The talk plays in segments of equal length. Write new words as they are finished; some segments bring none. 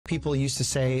People used to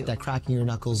say that cracking your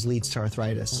knuckles leads to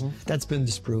arthritis. That's been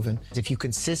disproven. If you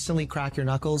consistently crack your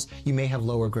knuckles, you may have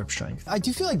lower grip strength. I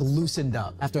do feel like loosened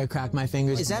up after I crack my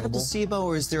fingers. Is that a placebo,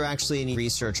 or is there actually any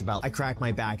research about I crack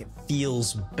my back, it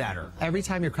feels better? Every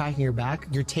time you're cracking your back,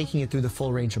 you're taking it through the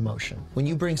full range of motion. When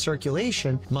you bring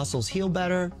circulation, muscles heal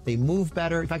better, they move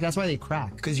better. In fact, that's why they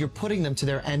crack, because you're putting them to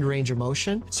their end range of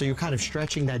motion. So you're kind of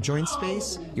stretching that joint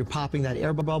space, you're popping that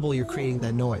air bubble, you're creating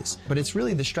that noise. But it's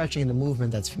really the stretching and the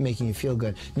movement that's making you feel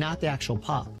good, not the actual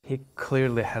pop. He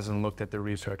clearly hasn't looked at the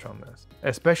research on this.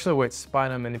 Especially with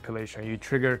spinal manipulation, you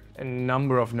trigger a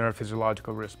number of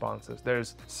neurophysiological responses.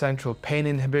 There's central pain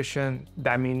inhibition.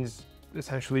 That means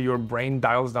essentially your brain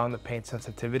dials down the pain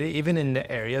sensitivity, even in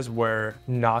the areas where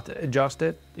not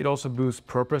adjusted. It also boosts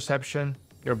proprioception,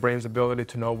 your brain's ability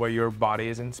to know where your body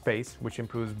is in space, which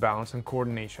improves balance and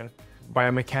coordination.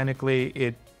 Biomechanically,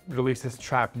 it releases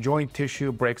trapped joint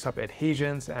tissue, breaks up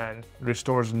adhesions, and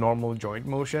restores normal joint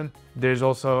motion. There's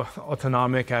also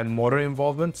autonomic and motor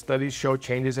involvement. Studies show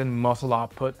changes in muscle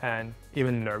output and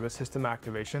even nervous system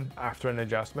activation after an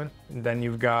adjustment. And then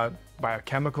you've got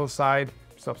biochemical side,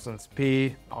 substance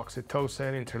P,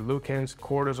 oxytocin, interleukins,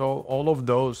 cortisol, all of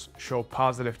those show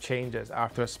positive changes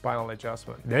after a spinal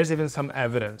adjustment. There's even some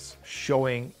evidence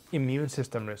showing immune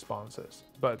system responses,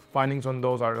 but findings on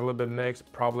those are a little bit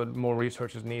mixed. Probably more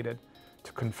research is needed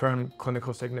to confirm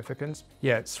clinical significance.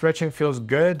 Yeah, stretching feels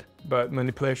good, but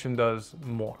manipulation does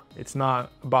more. It's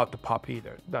not about the pop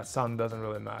either. That sound doesn't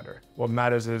really matter. What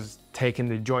matters is taking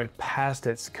the joint past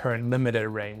its current limited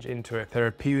range into a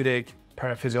therapeutic,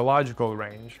 paraphysiological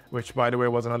range, which by the way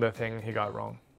was another thing he got wrong.